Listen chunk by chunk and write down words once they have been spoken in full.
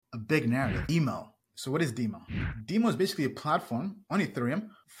big narrative. DIMO. So what is DIMO? DIMO is basically a platform on Ethereum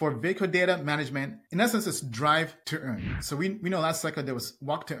for vehicle data management. In essence, it's drive to earn. So we know last cycle there was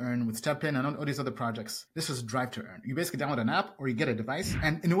walk to earn with Step-In and all these other projects. This is drive to earn. You basically download an app or you get a device.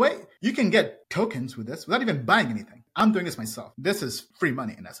 And in a way, you can get tokens with this without even buying anything. I'm doing this myself. This is free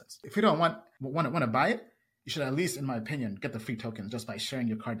money in essence. If you don't want to buy it, you should at least, in my opinion, get the free tokens just by sharing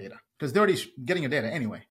your car data because they're already getting your data anyway.